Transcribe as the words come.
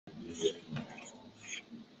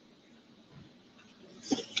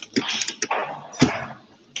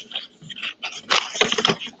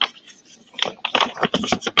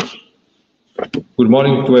Good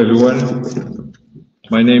morning to everyone.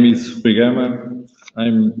 My name is Gama.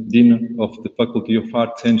 I'm Dean of the Faculty of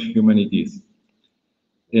Arts and Humanities.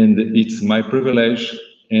 And it's my privilege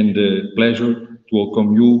and pleasure to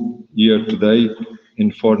welcome you here today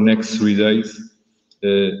and for next 3 days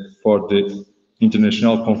for the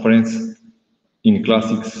International Conference in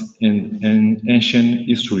Classics and Ancient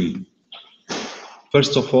History.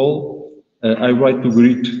 First of all, I would like to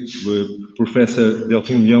greet Professor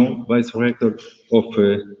Delfim Leão, Vice Rector of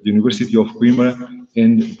the University of Coimbra,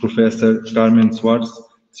 and Professor Carmen Soares,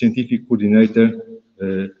 Scientific Coordinator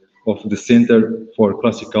of the Center for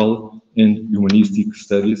Classical and Humanistic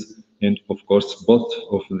Studies, and of course both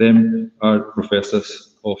of them are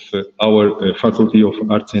professors of our Faculty of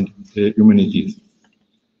Arts and Humanities.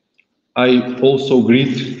 I also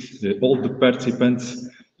greet all the participants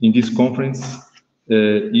in this conference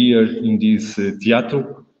here in this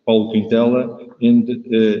Teatro, Paulo, Quintela, and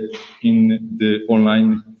in the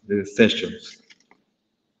online sessions.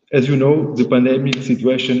 As you know, the pandemic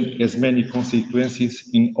situation has many consequences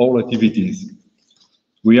in all activities.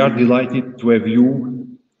 We are delighted to have you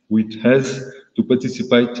with us to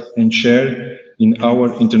participate and share in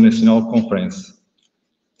our international conference.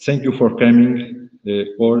 Thank you for coming,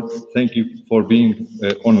 or thank you for being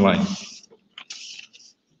online.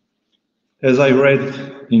 As I read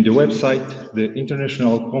in the website, the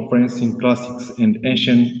International Conference in Classics and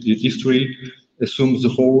Ancient History assumes the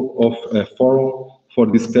role of a forum for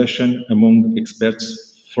discussion among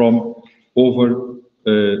experts from over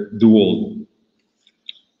the world.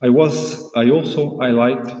 I also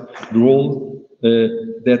highlight the role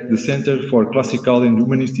that the Center for Classical and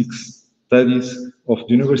Humanistic Studies of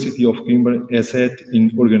the University of Coimbra has had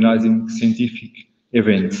in organizing scientific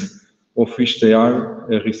events, of which they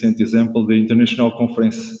are a recent example, the International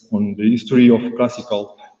Conference on the History of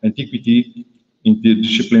Classical Antiquity,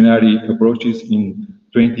 Interdisciplinary Approaches in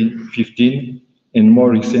 2015, and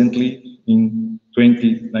more recently in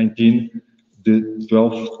 2019, the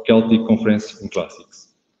 12th Celtic Conference in Classics.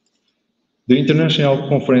 The International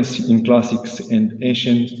Conference in Classics and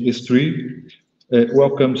Ancient History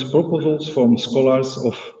welcomes proposals from scholars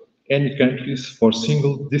of any countries for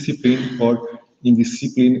single discipline or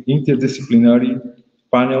interdisciplinary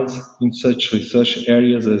panels in such research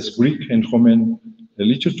areas as Greek and Roman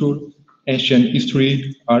literature, ancient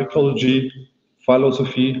history, archaeology,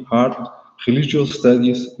 philosophy, art, religious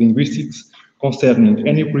studies, linguistics, concerning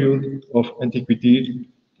any period of antiquity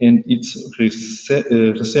and its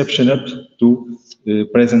reception up to the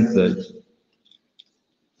present day.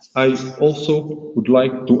 I also would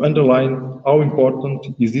like to underline how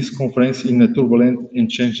important is this conference in a turbulent and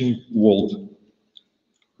changing world.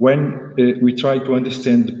 When we try to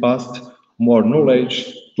understand the past, more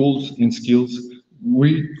knowledge, tools and skills,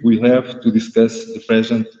 we will have to discuss the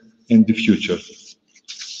present and the future.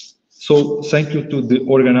 So thank you to the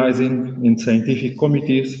organizing and scientific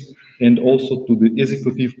committees and also to the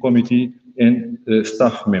executive committee and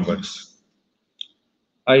staff members.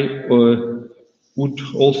 I would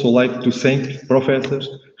also like to thank professors,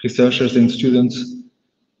 researchers and students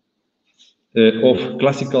of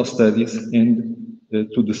classical studies and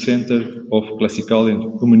to the Center of Classical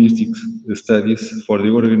and Humanistic Studies for the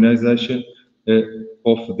organization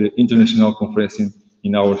of the International Conference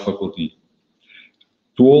in our faculty.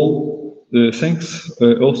 To all, thanks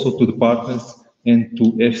also to the partners and to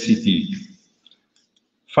FCT.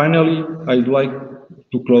 Finally, I'd like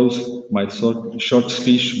to close my short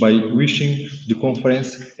speech by wishing the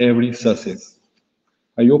conference every success.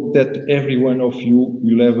 I hope that every one of you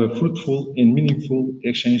will have a fruitful and meaningful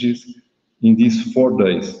exchanges in these 4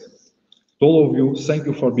 days. To all of you, thank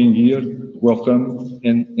you for being here, welcome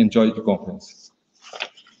and enjoy the conference.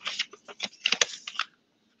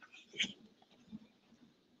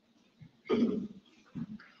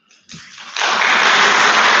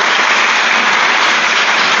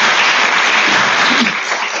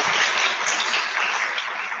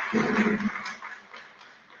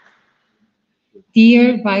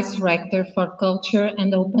 Dear Vice Rector for Culture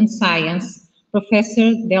and Open Science,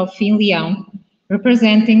 Professor Delfim Leão,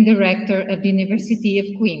 representing the Rector of the University of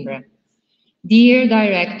Coimbra. Dear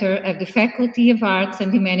Director of the Faculty of Arts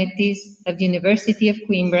and Humanities of the University of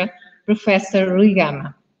Coimbra, Professor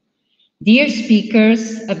Gama. Dear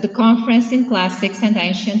speakers of the Conference in Classics and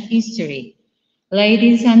Ancient History,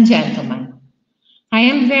 ladies and gentlemen, I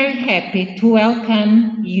am very happy to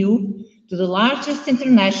welcome you to the largest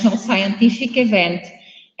international scientific event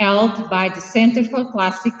held by the Center for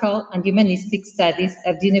Classical and Humanistic Studies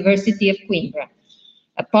of the University of Coimbra,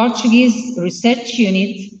 a Portuguese research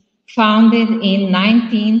unit founded in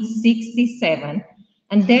 1967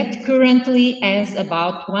 and that currently has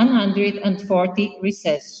about 140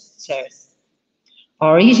 researchers.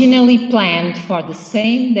 Originally planned for the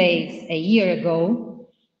same days a year ago,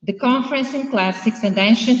 the Conference in Classics and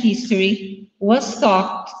Ancient History was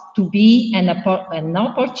thought to be an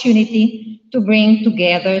opportunity to bring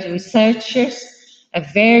together researchers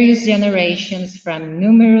of various generations from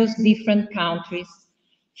numerous different countries,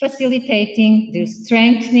 facilitating the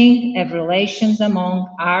strengthening of relations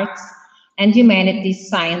among arts and humanities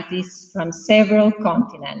scientists from several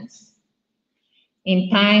continents. In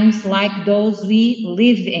times like those we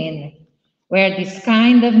live in, where this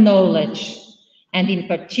kind of knowledge, and in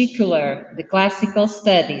particular the classical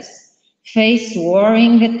studies, face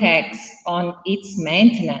worrying attacks on its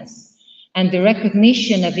maintenance, and the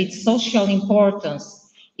recognition of its social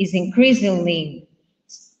importance is increasingly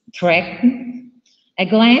threatened, a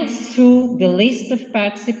glance through the list of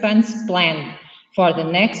participants planned for the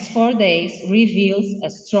next 4 days reveals a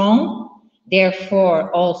strong,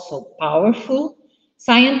 therefore also powerful,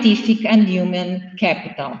 scientific and human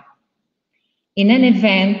capital. In an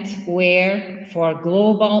event where, for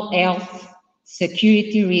global health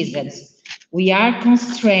security reasons, we are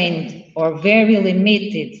constrained or very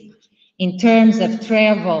limited in terms of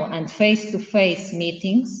travel and face-to-face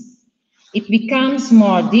meetings, it becomes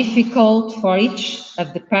more difficult for each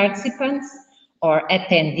of the participants or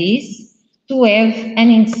attendees to have an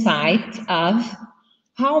insight of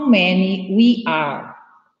how many we are,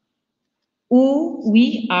 who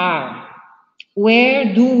we are,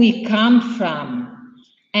 where do we come from,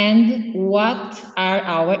 and what are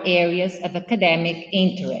our areas of academic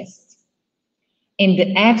interest. In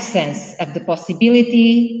the absence of the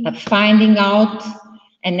possibility of finding out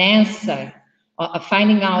an answer, or of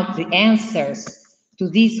finding out the answers to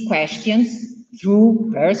these questions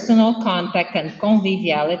through personal contact and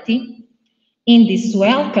conviviality, in this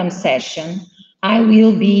welcome session, I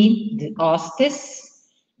will be the hostess,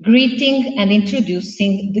 greeting and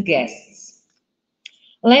introducing the guests.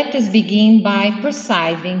 Let us begin by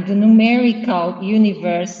perceiving the numerical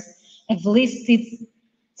universe of listed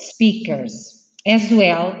speakers, as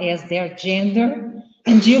well as their gender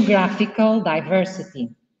and geographical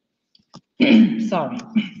diversity. Sorry.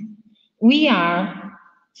 We are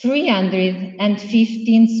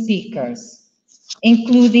 315 speakers,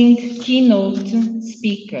 including keynote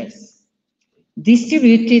speakers,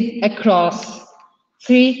 distributed across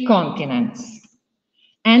 3 continents,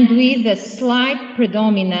 and with a slight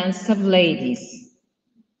predominance of ladies,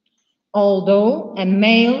 although a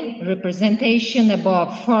male representation above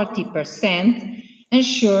 40%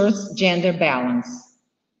 ensures gender balance.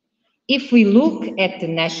 If we look at the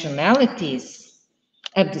nationalities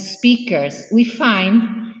of the speakers, we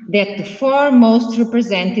find that the 4 most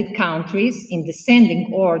represented countries in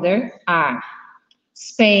descending order are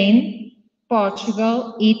Spain,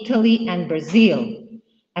 Portugal, Italy, and Brazil,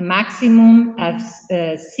 a maximum of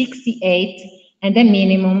 68 and a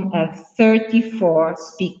minimum of 34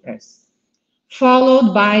 speakers,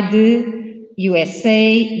 followed by the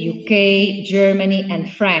USA, UK, Germany,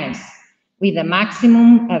 and France, with a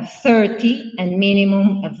maximum of 30 and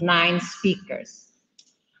minimum of 9 speakers.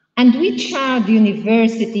 And which are the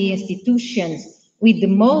university institutions with the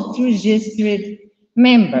most registered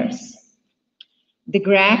members? The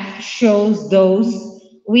graph shows those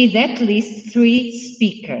with at least 3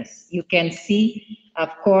 speakers. You can see, of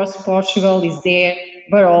course, Portugal is there,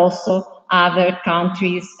 but also other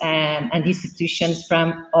countries and institutions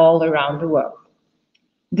from all around the world.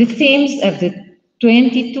 The themes of the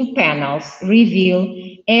 22 panels reveal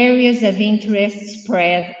areas of interest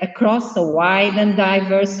spread across a wide and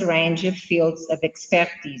diverse range of fields of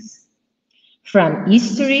expertise, from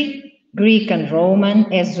history, Greek and Roman,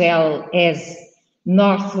 as well as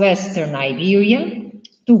Northwestern Iberia,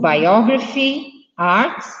 to biography,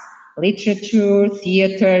 arts, literature,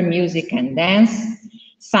 theater, music and dance,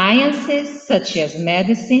 sciences such as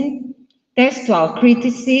medicine, textual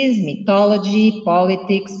criticism, mythology,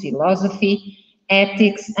 politics, philosophy,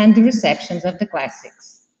 ethics, and the receptions of the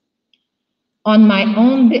classics. On my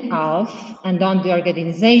own behalf and on the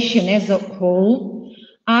organization as a whole,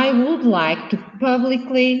 I would like to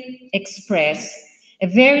publicly express a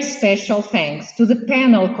very special thanks to the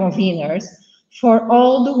panel conveners for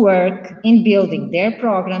all the work in building their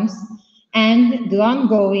programs and the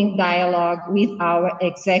ongoing dialogue with our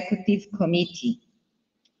executive committee.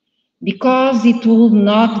 Because it would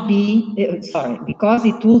not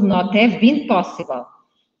have been possible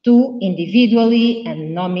to individually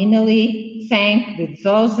and nominally thank the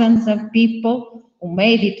dozens of people who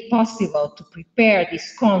made it possible to prepare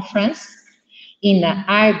this conference in a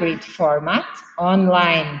hybrid format,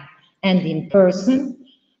 online and in person,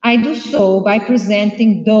 I do so by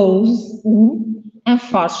presenting those who,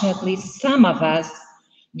 unfortunately, some of us,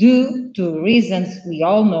 due to reasons we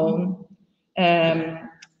all know,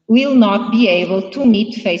 will not be able to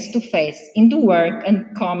meet face-to-face in the work and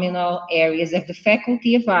communal areas of the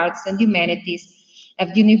Faculty of Arts and Humanities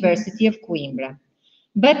of the University of Coimbra,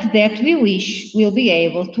 but that we wish will be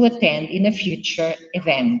able to attend in a future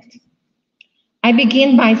event. I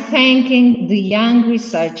begin by thanking the young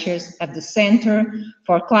researchers of the Center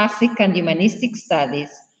for Classic and Humanistic Studies,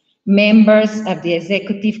 members of the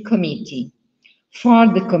Executive Committee, for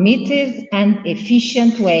the committed and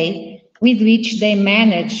efficient way with which they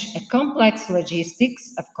manage a complex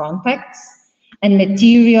logistics of contacts and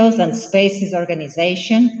materials and spaces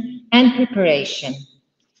organization and preparation.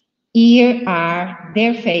 Here are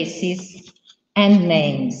their faces and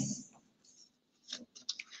names.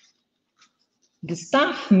 The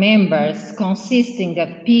staff members, consisting of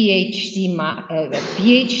PhD,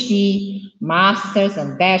 master's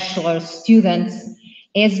and bachelor students,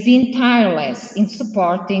 has been tireless in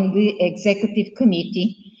supporting the Executive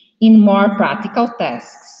Committee in more practical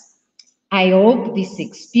tasks. I hope this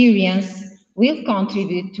experience will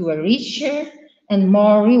contribute to a richer and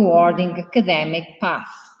more rewarding academic path.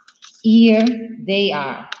 Here they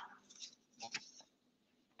are.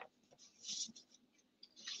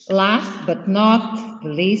 Last but not the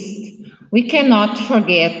least, we cannot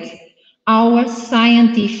forget our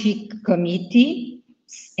scientific committee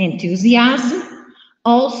enthusiasm,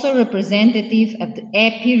 also representative of the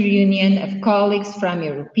happy reunion of colleagues from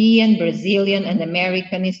European, Brazilian, and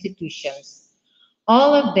American institutions.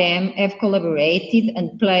 All of them have collaborated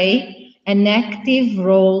and play an active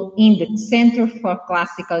role in the Center for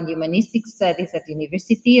Classical and Humanistic Studies at the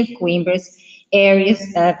University of Coimbra's areas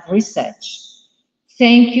of research.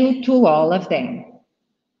 Thank you to all of them.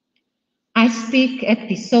 I speak at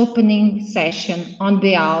this opening session on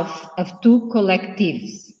behalf of two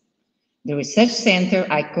collectives, the Research Center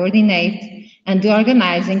I coordinate and the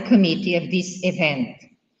organizing committee of this event.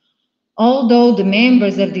 Although the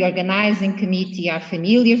members of the organizing committee are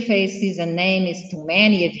familiar faces and names to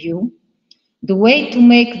many of you, the way to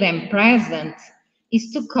make them present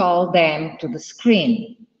is to call them to the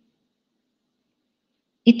screen.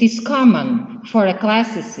 It is common for a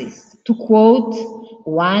classicist to quote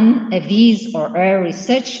one of his or her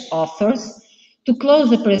research authors to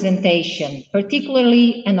close a presentation,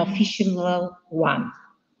 particularly an official one.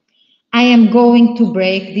 I am going to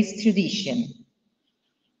break this tradition.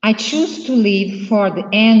 I choose to leave for the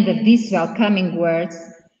end of these welcoming words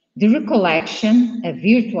the recollection, a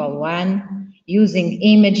virtual one, using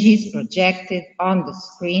images projected on the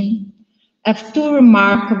screen, of two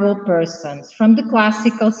remarkable persons from the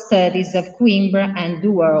classical studies of Coimbra and the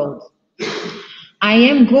world. I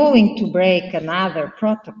am going to break another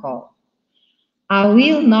protocol. I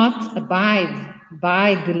will not abide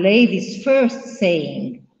by the ladies first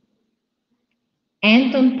saying.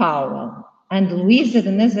 Anton Paulo and Luisa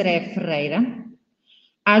de Nazaré Ferreira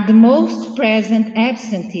are the most present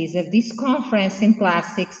absentees of this conference in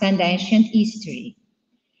classics and ancient history.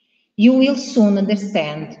 You will soon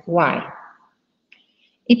understand why.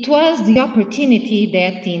 It was the opportunity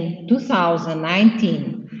that in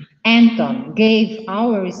 2019, Anton gave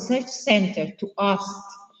our research center to host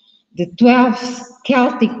the 12th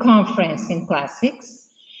Celtic Conference in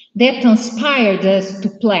Classics that inspired us to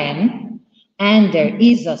plan, under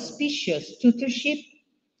his auspicious tutorship,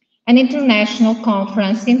 an international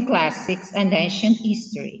conference in classics and ancient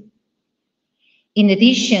history. In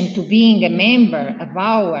addition to being a member of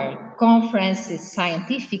our conference's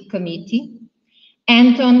scientific committee,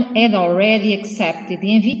 Anton had already accepted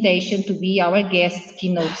the invitation to be our guest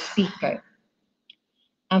keynote speaker.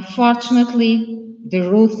 Unfortunately, the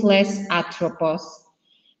ruthless Atropos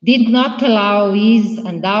did not allow his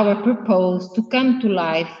and our purpose to come to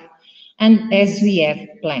life and as we have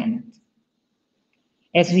planned.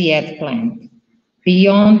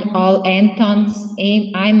 Beyond all Anton's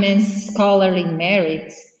immense scholarly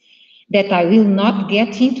merits that I will not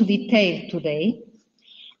get into detail today,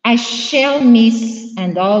 I shall miss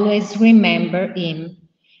and always remember him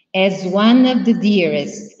as one of the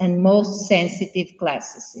dearest and most sensitive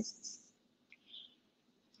classicists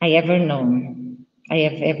I have ever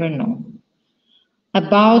known.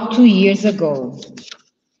 About 2 years ago,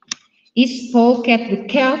 he spoke at the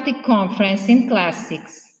Celtic Conference in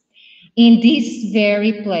Classics in this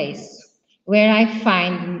very place where I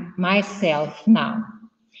find myself now,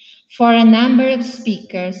 for a number of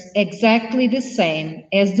speakers exactly the same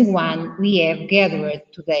as the one we have gathered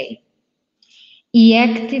today. He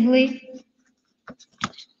actively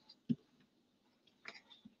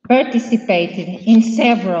participated in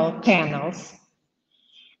several panels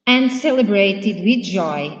and celebrated with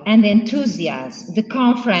joy and enthusiasm the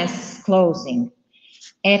conference closing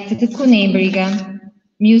at the Coimbra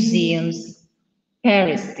Museum's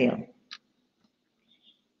peristyle.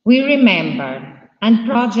 We remember and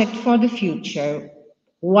project for the future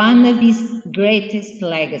one of his greatest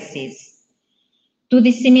legacies: to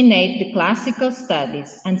disseminate the classical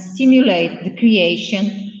studies and stimulate the creation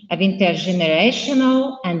of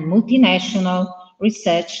intergenerational and multinational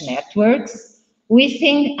research networks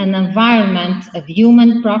within an environment of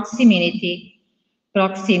human proximity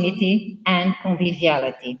and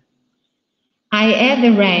conviviality. I had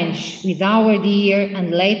arranged with our dear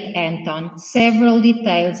and late Anton several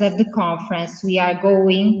details of the conference we are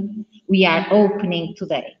opening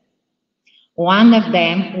today. One of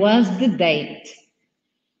them was the date.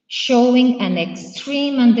 Showing an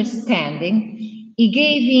extreme understanding, he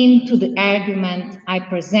gave in to the argument I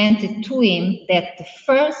presented to him that the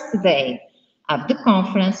first day of the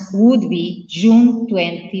conference would be June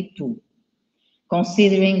 22,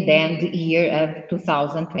 considering then the year of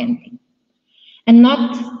 2020, and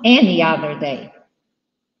not any other day.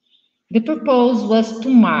 The proposal was to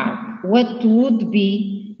mark what would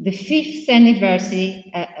be the 5th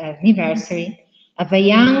anniversary of a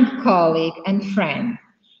young colleague and friend,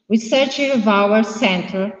 researcher of our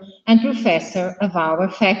center and professor of our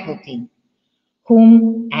faculty,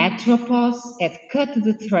 whom Atropos had cut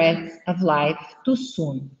the thread of life too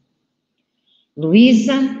soon.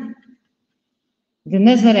 Luisa de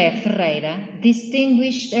Nazaré Ferreira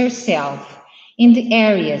distinguished herself in the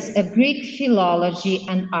areas of Greek philology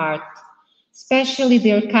and art, especially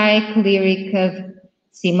the archaic lyric of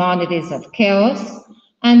Simonides of Chaos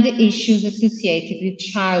and the issues associated with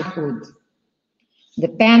childhood. The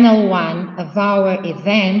panel 1 of our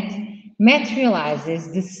event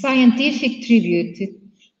materializes the scientific tribute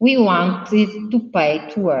we wanted to pay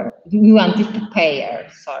her.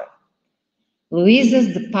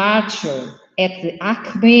 Luisa's departure at the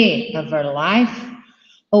acme of her life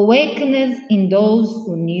awakened in those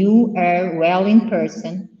who knew her well in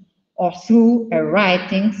person or through her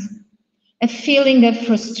writings a feeling of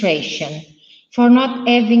frustration for not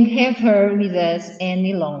having her with us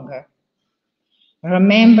any longer.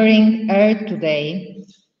 Remembering her today,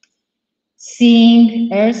 seeing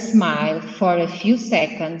her smile for a few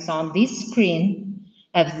seconds on this screen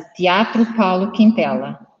of the Teatro Paulo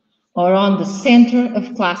Quintela or on the Center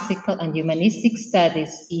of Classical and Humanistic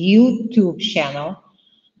Studies YouTube channel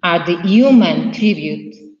are the human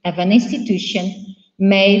tribute of an institution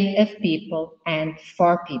made of people and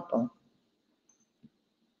for people.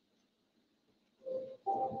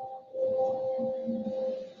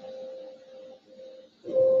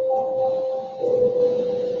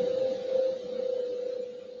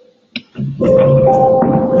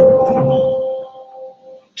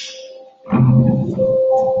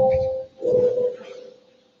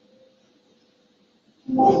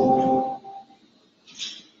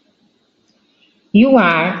 You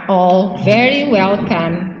are all very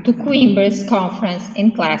welcome to Coimbra's Conference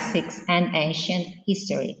in Classics and Ancient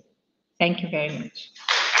History. Thank you very much.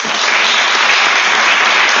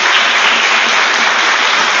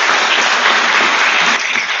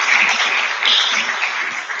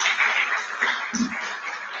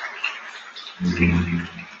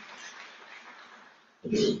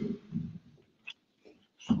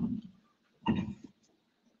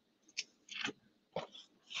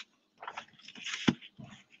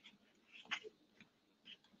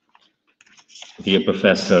 Dear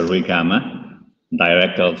Professor Gama,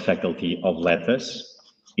 Director of Faculty of Letters,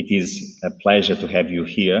 it is a pleasure to have you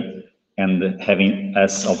here and having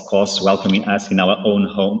us, of course, welcoming us in our own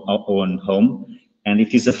home. And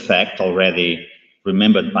it is a fact already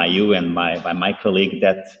remembered by you and by my colleague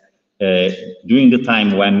that during the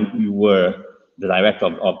time when you were the director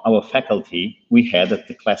of our faculty, we had at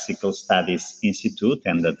the Classical Studies Institute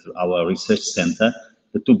and at our research center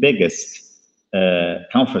the two biggest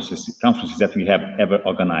conferences that we have ever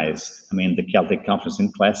organized. I mean, the Celtic Conference in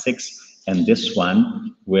Classics and this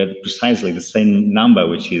one with precisely the same number,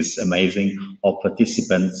 which is amazing, of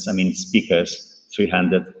participants, I mean, speakers,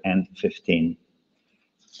 315.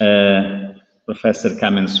 Professor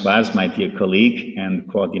Carmen Soares, my dear colleague and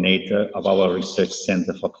coordinator of our Research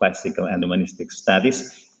Center for Classical and Humanistic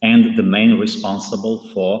Studies, and the main responsible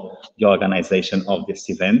for the organization of this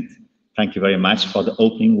event. Thank you very much for the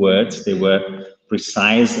opening words. They were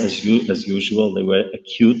precise as usual. They were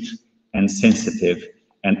acute and sensitive.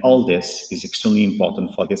 And all this is extremely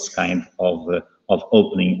important for this kind of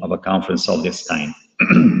opening of a conference of this kind.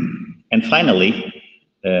 And finally,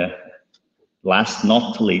 last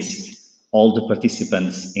not least, all the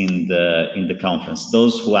participants in the conference,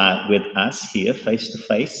 those who are with us here face to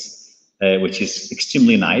face, which is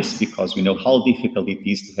extremely nice because we know how difficult it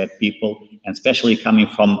is to have people, and especially coming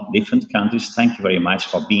from different countries. Thank you very much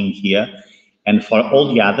for being here. And for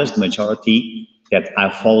all the others, the majority that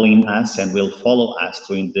are following us and will follow us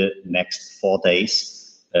during the next 4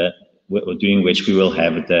 days, during which we will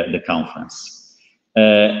have the conference.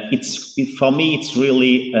 For me, it's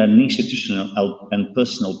really an institutional and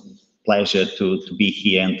personal pleasure to be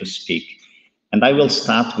here and to speak. And I will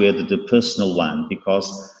start with the personal one, because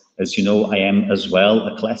as you know, I am as well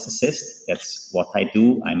a classicist. That's what I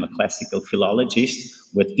do. I'm a classical philologist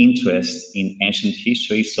with interest in ancient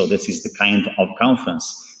history. So this is the kind of conference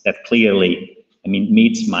that clearly,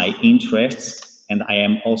 meets my interests. And I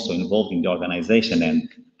am also involved in the organization, and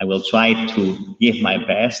I will try to give my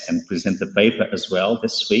best and present the paper as well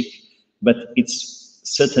this week. But it's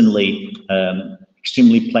certainly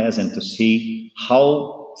extremely pleasant to see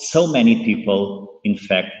how so many people, in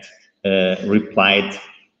fact, replied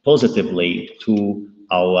positively to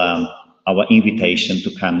our invitation to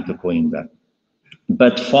come to Coimbra.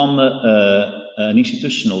 But from an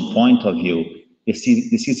institutional point of view, this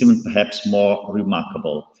is even perhaps more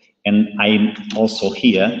remarkable. And I'm also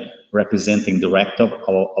here representing the rector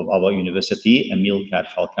of our university, Amilcar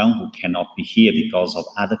Falcão, who cannot be here because of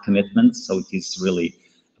other commitments. So it is really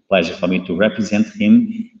a pleasure for me to represent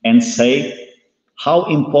him and say how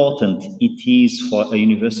important it is for a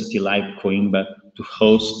university like Coimbra to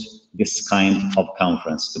host this kind of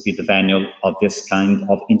conference, to be the venue of this kind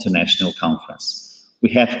of international conference. We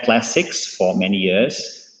have classics for many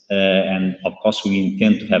years, and of course we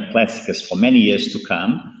intend to have classics for many years to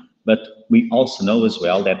come, but we also know as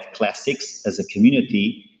well that classics as a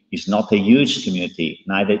community is not a huge community,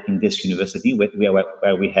 neither in this university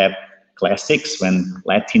where we have classics when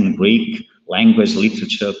Latin, Greek, language,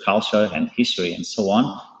 literature, culture, and history, and so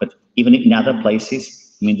on, but even in other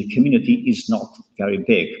places, the community is not very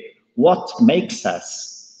big. What makes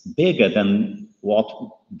us bigger than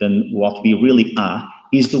what we really are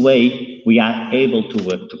is the way we are able to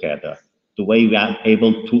work together, the way we are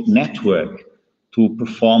able to network, to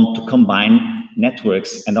perform, to combine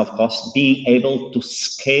networks, and of course, being able to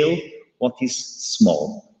scale what is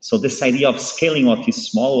small. So this idea of scaling what is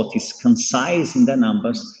small, what is concise in the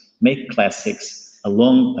numbers, make classics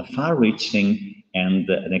along a far-reaching and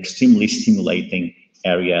an extremely stimulating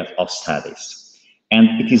area of studies.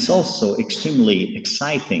 And it is also extremely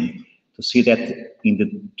exciting to see that in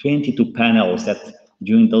the 22 panels that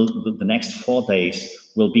during the next 4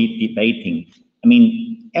 days will be debating,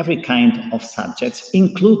 every kind of subjects,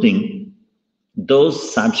 including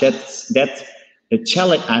those subjects that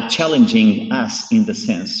are challenging us in the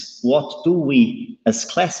sense, what do we as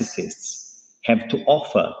classicists have to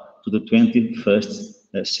offer to the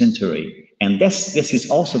 21st century? And this is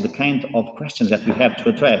also the kind of questions that we have to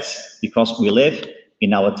address, because we live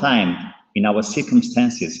in our time, in our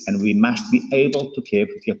circumstances, and we must be able to give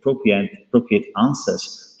the appropriate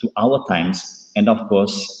answers to our times, and of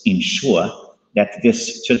course ensure that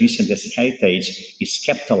this tradition, this heritage is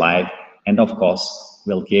kept alive, and of course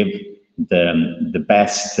will give the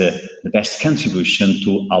best contribution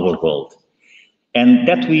to our world. And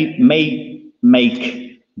that we may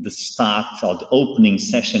make the start or the opening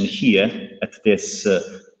session here at this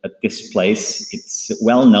place. It's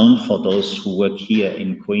well known for those who work here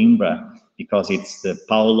in Coimbra, because it's the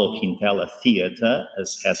Paulo Quintela Theatre,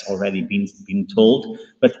 as has already been told.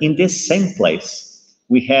 But in this same place,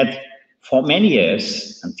 we had for many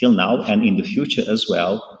years until now, and in the future as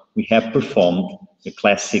well, we have performed the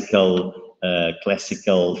classical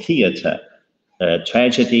theatre,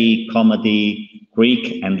 tragedy, comedy,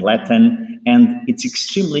 Greek and Latin, and it's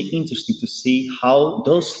extremely interesting to see how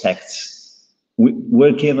those texts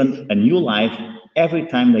were given a new life every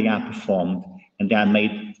time they are performed, and they are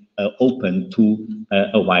made open to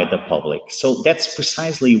a wider public. So that's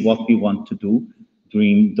precisely what we want to do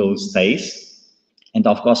during those days. And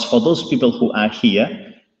of course, for those people who are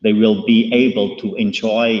here, they will be able to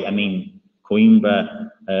enjoy, Coimbra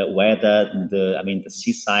weather, the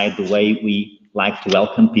seaside, the way we like to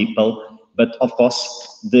welcome people. But of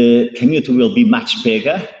course, the community will be much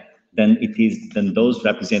bigger than those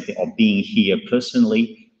representing or being here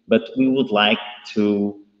personally. But we would like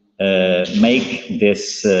to make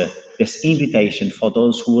this invitation for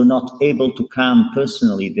those who are not able to come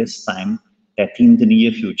personally this time, that in the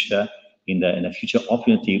near future, in a future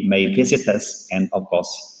opportunity, may visit us and of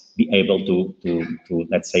course be able to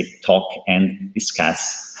let's say talk and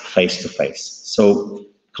discuss face to face. So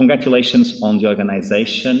congratulations on the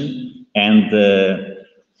organization, and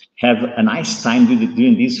have a nice time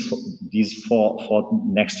during these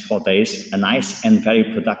next 4 days, a nice and very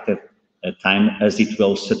productive time, as it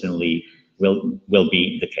will certainly will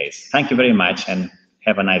be the case. Thank you very much and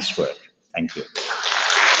have a nice work. Thank you.